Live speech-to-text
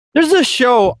There's a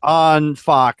show on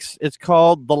Fox. It's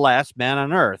called The Last Man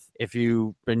on Earth. If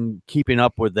you've been keeping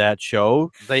up with that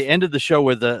show, they ended the show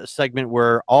with a segment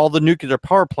where all the nuclear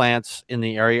power plants in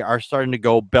the area are starting to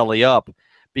go belly up.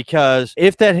 Because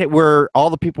if that hit where all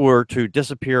the people were to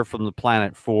disappear from the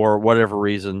planet for whatever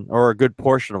reason, or a good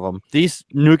portion of them, these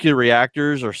nuclear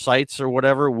reactors or sites or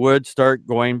whatever would start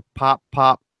going pop,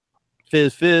 pop,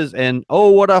 fizz, fizz, and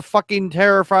oh, what a fucking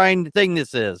terrifying thing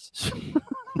this is.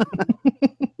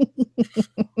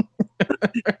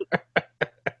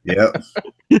 Yep.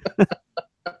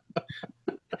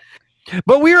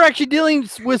 But we were actually dealing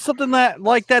with something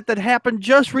that happened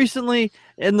just recently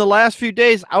in the last few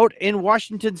days out in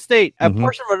Washington State. A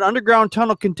portion of an underground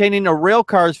tunnel containing a rail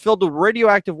car is filled with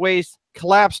radioactive waste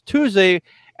collapsed Tuesday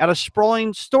at a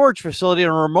sprawling storage facility in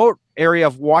a remote area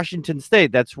of Washington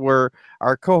State. That's where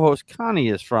our co-host Connie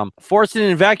is from, forcing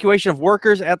an evacuation of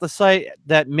workers at the site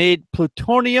that made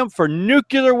plutonium for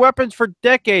nuclear weapons for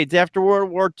decades after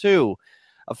World War II.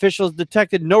 Officials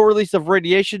detected no release of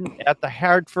radiation at the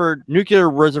Hartford Nuclear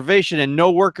Reservation and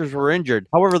no workers were injured.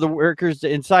 However, the workers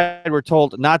inside were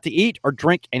told not to eat or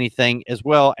drink anything as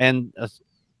well, and a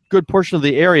good portion of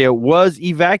the area was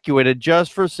evacuated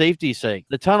just for safety's sake.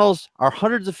 The tunnels are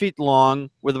hundreds of feet long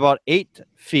with about 8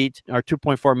 feet or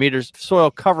 2.4 meters soil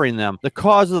covering them. The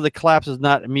cause of the collapse is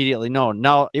not immediately known.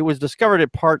 Now, it was discovered as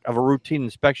part of a routine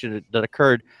inspection that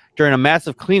occurred during a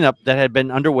massive cleanup that had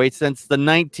been underway since the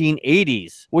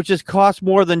 1980s, which has cost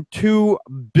more than $2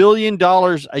 billion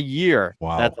a year.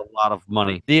 Wow. That's a lot of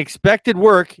money. The expected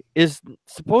work is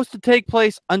supposed to take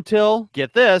place until,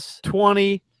 get this,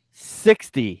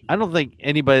 2060. I don't think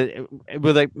anybody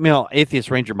with a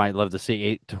atheist ranger might live to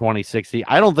see 2060.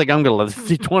 I don't think I'm going to live to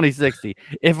see 2060.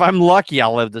 If I'm lucky,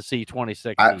 I'll live to see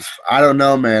 2060. I don't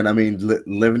know, man. I mean,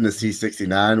 living to see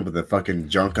 69 with the fucking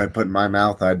junk I put in my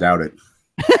mouth, I doubt it.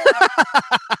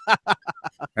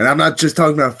 And I'm not just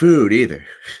talking about food either.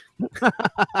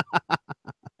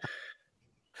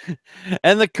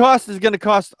 And the cost is going to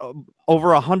cost over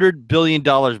 $100 billion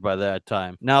by that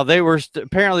time. Now, they were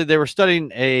apparently they were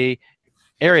studying a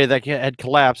area that had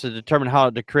collapsed to determine how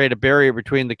to create a barrier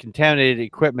between the contaminated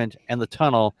equipment and the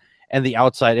tunnel and the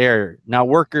outside air. Now,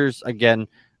 workers, again,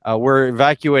 were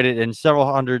evacuated, and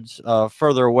several hundreds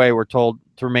further away were told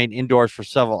to remain indoors for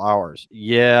several hours.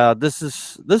 Yeah, this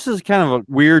is kind of a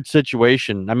weird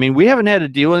situation. I mean, we haven't had to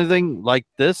deal with anything like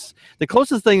this. The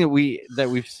closest thing that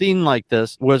we've seen like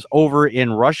this was over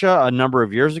in Russia a number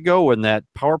of years ago when that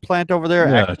power plant over there.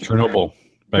 Yeah, Chernobyl.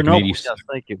 Back in 80s. Yes,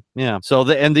 thank you. Yeah. So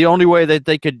the only way that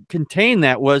they could contain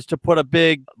that was to put a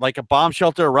big, like a bomb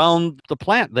shelter around the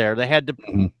plant there. They had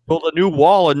to build a new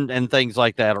wall and things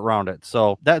like that around it.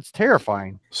 So that's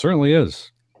terrifying. Certainly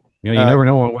is. You never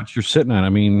know what you're sitting on. I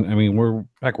mean, we're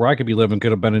back where I could be living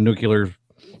could have been a nuclear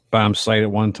bomb site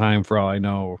at one time for all I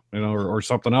know, or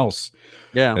something else.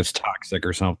 Yeah. It's toxic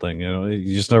or something,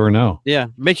 you just never know. Yeah.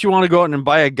 Makes you want to go out and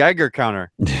buy a Geiger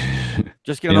counter.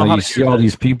 Just gonna know how you see all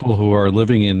these people who are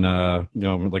living in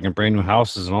like in brand new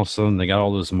houses, and all of a sudden they got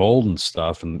all this mold and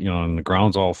stuff, and and the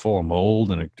ground's all full of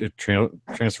mold, and it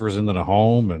transfers into the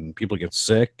home, and people get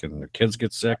sick, and their kids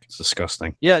get sick. It's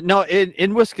disgusting. Yeah, no,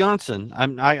 in Wisconsin,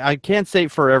 I can't say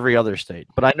for every other state,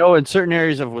 but I know in certain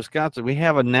areas of Wisconsin we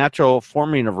have a natural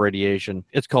forming of radiation.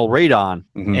 It's called radon,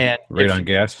 and radon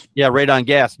gas. Yeah, radon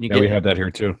gas. And we have that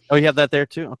here too. Oh, you have that there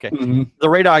too. Okay, the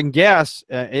radon gas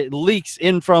it leaks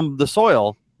in from the soil.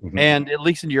 And it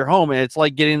leaks into your home, and it's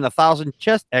like getting 1,000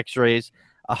 chest X-rays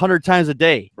 100 times a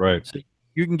day. Right. So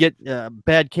you can get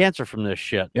bad cancer from this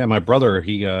shit. Yeah, my brother,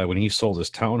 he when he sold his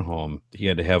townhome, he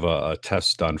had to have a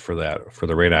test done for the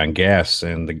radon gas,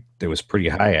 and it was pretty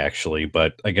high actually.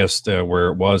 But I guess where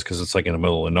it was, because it's like in the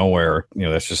middle of nowhere,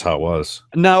 that's just how it was.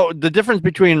 Now, the difference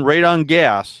between radon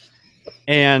gas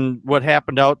and what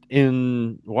happened out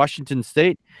in Washington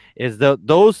State is that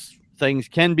those things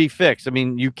can be fixed. I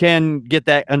mean, you can get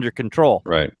that under control.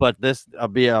 Right. But this will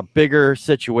be a bigger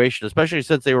situation, especially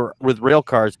since they were with rail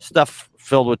cars, stuff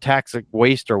filled with toxic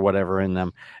waste or whatever in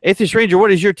them. Atheist Ranger,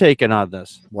 what is your take on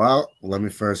this? Well, let me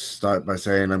first start by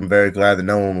saying I'm very glad that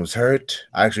no one was hurt.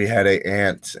 I actually had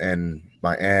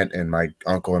my aunt and my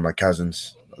uncle and my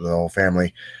cousins, the whole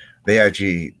family. They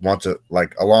actually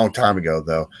a long time ago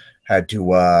though, had to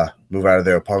move out of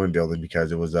their apartment building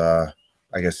because it was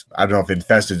I guess I don't know if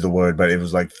infested is the word, but it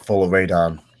was like full of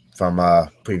radon from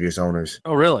previous owners.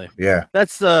 Oh, really? Yeah.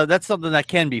 That's something that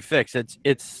can be fixed.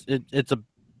 It's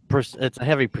a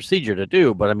heavy procedure to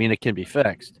do, but I mean it can be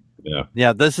fixed. Yeah.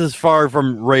 Yeah. This is far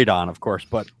from radon, of course,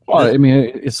 but I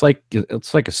mean it's like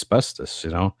asbestos.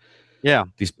 Yeah.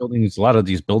 These buildings, a lot of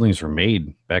these buildings were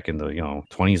made back in the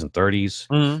 20s and 30s,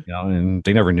 and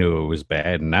they never knew it was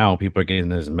bad. And now people are getting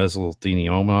this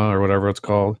mesothelioma or whatever it's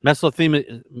called.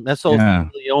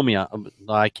 Mesothelioma.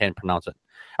 I can't pronounce it.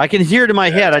 I can hear it in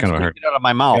my head. I just can't get it out of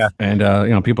my mouth. Yeah.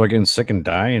 And people are getting sick and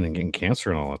dying and getting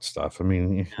cancer and all that stuff. I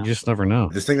mean, you just never know.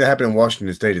 This thing that happened in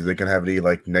Washington State, is it going to have any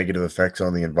like negative effects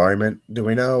on the environment? Do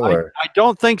we know? Or? I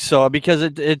don't think so, because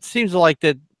it seems like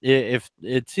that. If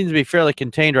it seems to be fairly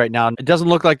contained right now, it doesn't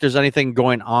look like there's anything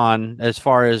going on as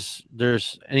far as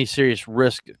there's any serious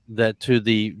risk that to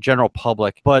the general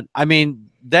public. But I mean,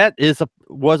 that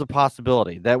was a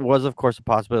possibility. That was, of course, a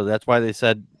possibility. That's why they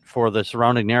said for the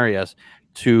surrounding areas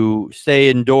to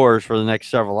stay indoors for the next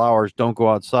several hours. Don't go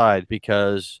outside,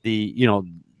 because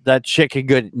that shit could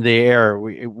get in the air.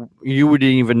 You wouldn't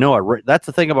even know it. That's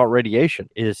the thing about radiation,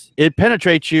 is it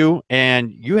penetrates you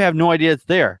and you have no idea it's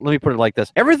there. Let me put it like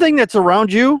this. Everything that's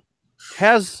around you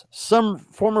has some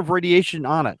form of radiation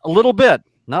on it. A little bit,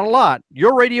 not a lot.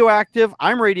 You're radioactive.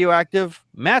 I'm radioactive.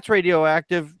 Matt's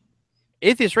radioactive.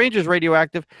 Atheist Ranger's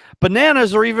radioactive.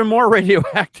 Bananas are even more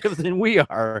radioactive than we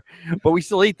are, but we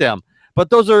still eat them. But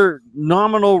those are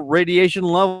nominal radiation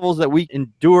levels that we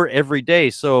endure every day.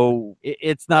 So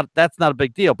that's not a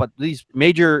big deal. But these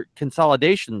major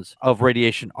consolidations of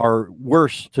radiation are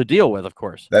worse to deal with, of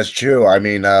course. That's true. I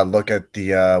mean, look at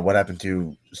the what happened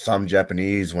to some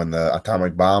Japanese when the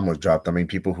atomic bomb was dropped. I mean,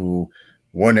 people who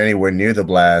weren't anywhere near the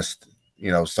blast,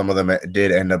 some of them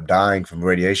did end up dying from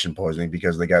radiation poisoning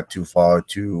because they got too far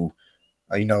to,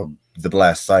 the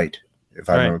blast site. If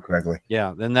I remember correctly.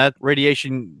 Yeah, then that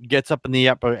radiation gets up in the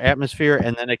upper atmosphere,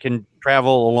 and then it can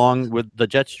travel along with the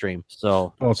jet stream.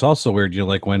 So, well, it's also weird.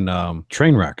 Like when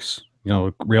train wrecks,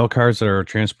 rail cars that are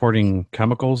transporting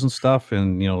chemicals and stuff,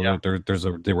 and there's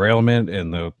a derailment,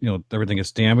 and everything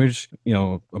gets damaged.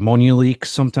 Ammonia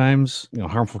leaks sometimes.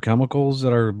 Harmful chemicals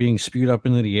that are being spewed up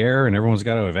into the air, and everyone's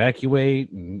got to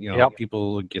evacuate, and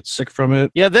people get sick from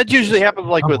it. Yeah, that usually happens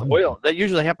like with oil. That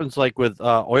usually happens like with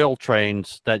oil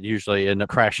trains that usually end up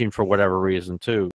crashing for whatever reason too.